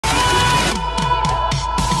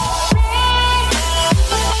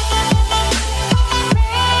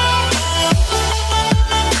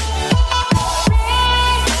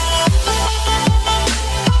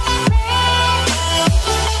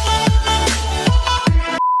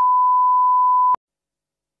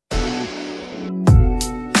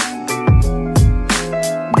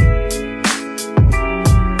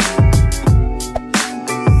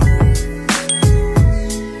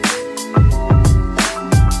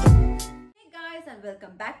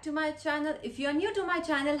welcome back to my channel. If you are new to my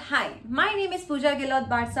channel, hi, my name is Pooja Gehlot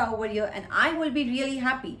over here and I will be really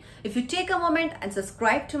happy if you take a moment and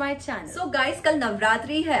subscribe to my channel. So guys, कल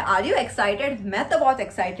नवरात्रि है. Are you excited? मैं तो बहुत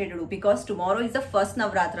excited हूँ because tomorrow is the first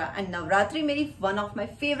Navratra and Navratri मेरी one of my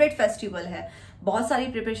favorite festival है. बहुत सारी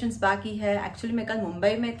प्रिपरेशंस बाकी है. एक्चुअली मैं कल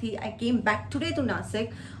मुंबई में थी. आई came back today to Nashik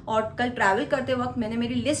और कल ट्रैवल करते वक्त मैंने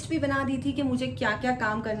मेरी लिस्ट भी बना दी थी कि मुझे क्या क्या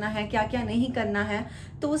काम करना है, क्या क्या नहीं करना है.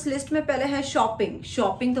 तो उस लिस्ट में पहले है शॉपिंग.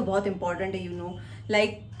 शॉपिंग तो बहुत इंपॉर्टेंट है, यू नो.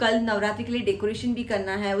 लाइक कल नवरात्रि के लिए डेकोरेशन भी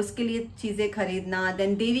करना है, उसके लिए चीज़ें खरीदना,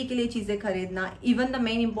 देन देवी के लिए चीज़ें खरीदना. इवन द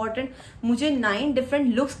मेन इंपॉर्टेंट, मुझे 9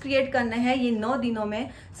 डिफरेंट लुक्स क्रिएट करने हैं ये 9 दिनों में,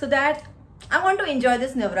 so that I want to enjoy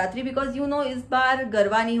this Navratri because you know इस बार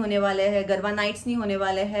गरबा नहीं होने वाले हैं, गरबा नाइट्स नहीं होने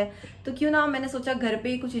वाले हैं. तो क्यों ना मैंने सोचा घर पे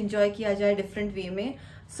ही कुछ एंजॉय किया जाए डिफरेंट वे में.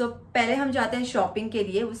 सो पहले हम जाते हैं शॉपिंग के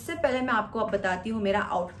लिए. उससे पहले मैं आपको अब बताती हूँ मेरा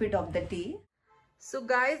outfit of the day. So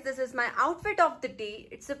guys, this is my outfit of the day.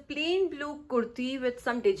 It's a plain blue kurti with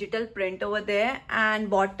some digital print over there and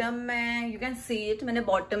bottom में you can see it, मैंने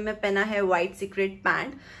bottom में पहना है white secret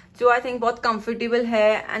pant जो I think बहुत comfortable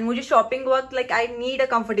है. and मुझे shopping वक्त like I need a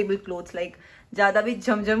comfortable clothes, like ज़्यादा भी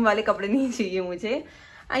झमझम वाले कपड़े नहीं चाहिए मुझे.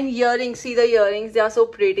 and earrings, see the earrings, they are so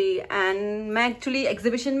pretty. and मैं actually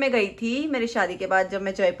exhibition में गई थी मेरी शादी के बाद जब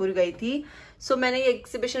मैं जयपुर गई थी. सो मैंने ये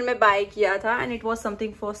एग्जीबिशन में बाय किया था and it was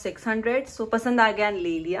something for 600. सो पसंद आ गया एंड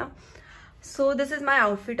ले लिया. So this is my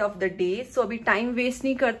outfit of the day. सो अभी टाइम वेस्ट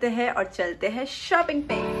नहीं करते हैं और चलते हैं शॉपिंग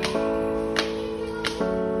पे.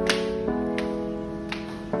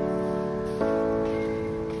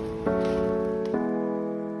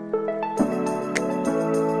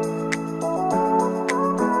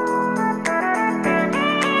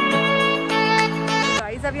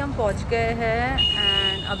 गाइस अभी हम पहुंच गए हैं.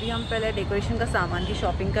 अभी हम पहले डेकोरेशन का सामान की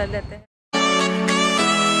शॉपिंग कर लेते हैं.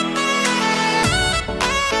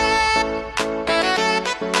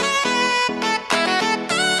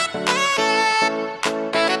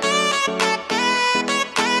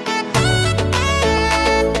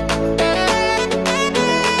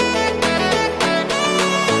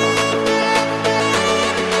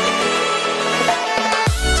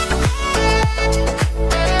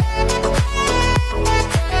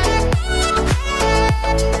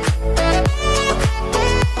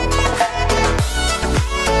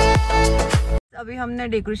 अभी हमने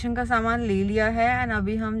डेकोरेशन का सामान ले लिया है एंड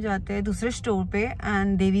अभी हम जाते हैं दूसरे स्टोर पे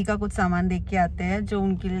एंड देवी का कुछ सामान देख के आते हैं जो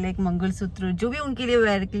उनके लिए लाइक मंगलसूत्र जो भी उनके लिए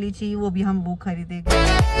वेयर के लिए चाहिए वो भी हम वो खरीदेंगे.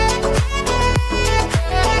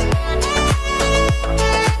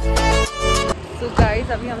 तो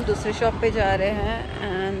गाइस अभी हम दूसरे शॉप पे जा रहे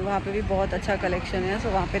हैं एंड वहाँ पे भी बहुत अच्छा कलेक्शन है. सो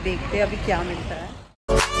वहाँ पे देखते हैं अभी क्या मिलता है.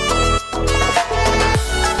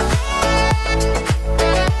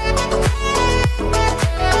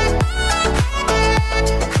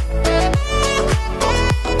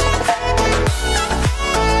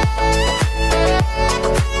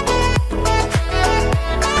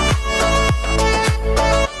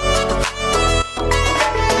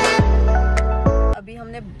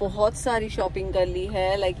 बहुत सारी शॉपिंग कर ली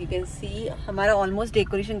है. लाइक यू कैन सी हमारा ऑलमोस्ट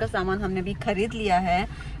डेकोरेशन का सामान हमने भी खरीद लिया है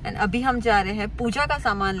एंड अभी हम जा रहे हैं पूजा का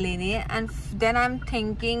सामान लेने. And then I am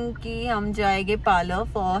thinking कि हम जाएंगे पार्लर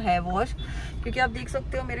फॉर हेयर वॉश क्योंकि आप देख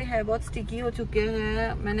सकते हो मेरे हेयर बहुत स्टिकी हो चुके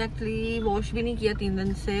हैं. मैंने एक्चुअली वॉश भी नहीं किया 3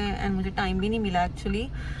 दिन से एंड मुझे टाइम भी नहीं मिला एक्चुअली.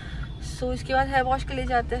 सो इसके बाद हेयर वॉश के लिए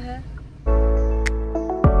जाते हैं.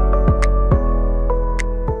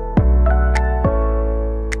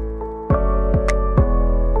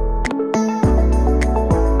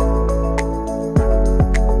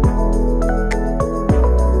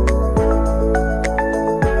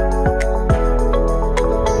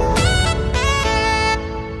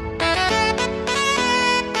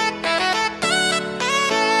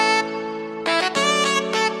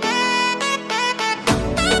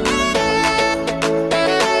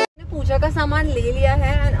 का सामान ले लिया है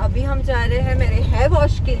एंड अभी हम जा रहे हैं मेरे हेयर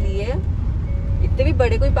वॉश के लिए. इतने भी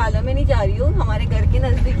बड़े कोई पार्लर में नहीं जा रही हूँ, हमारे घर के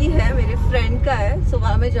नजदीकी है, मेरे फ्रेंड का है. सो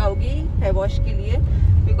वहाँ मैं जाऊंगी हेयर वॉश के लिए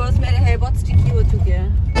बिकॉज मेरे हेयर बहुत स्टिकी हो चुके हैं.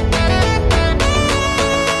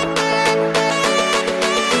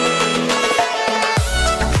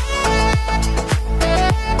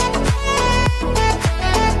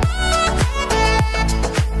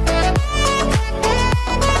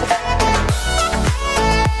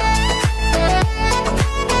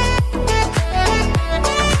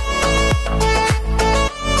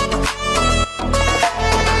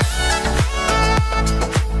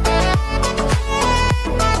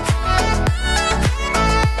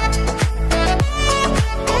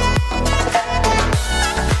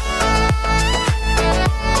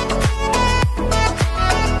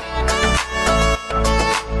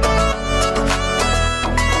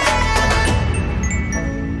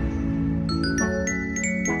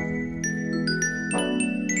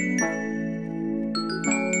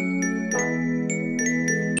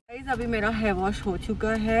 हेयर वॉश हो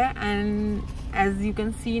चुका है and as you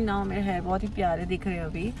can see now मेरे हेयर बहुत ही प्यारे दिख रहे हैं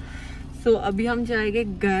अभी। सो अभी हम जाएंगे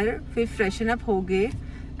घर, फिर फ्रेशन अप हो गए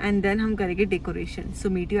एंड देन हम करेंगे decoration. So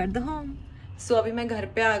meet you at the home. सो अभी मैं घर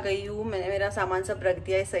पे आ गई हूँ, मैंने मेरा सामान सब रख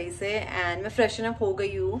दिया है सही से एंड मैं फ्रेशन अप हो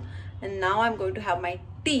गई हूँ and now I am going to have my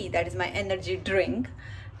T, that is my energy drink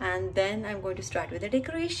and then I am going to start with the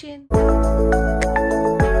decoration.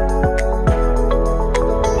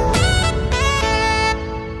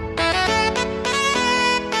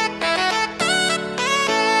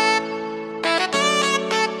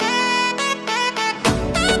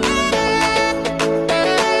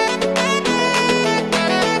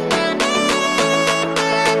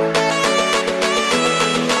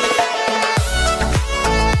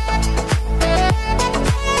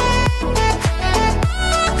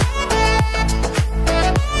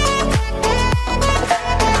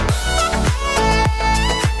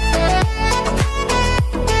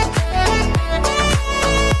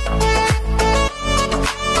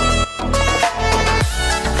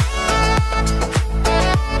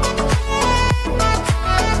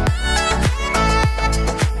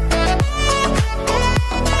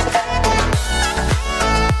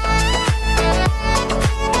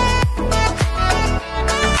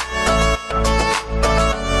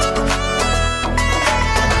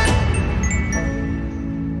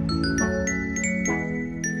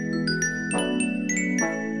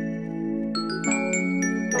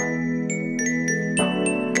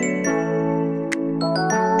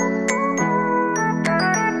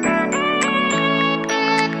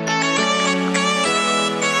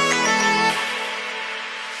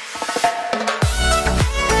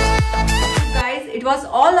 It was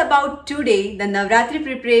all about today, the Navratri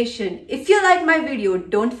preparation. If you like my video,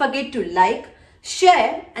 don't forget to like,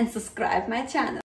 share and subscribe my channel.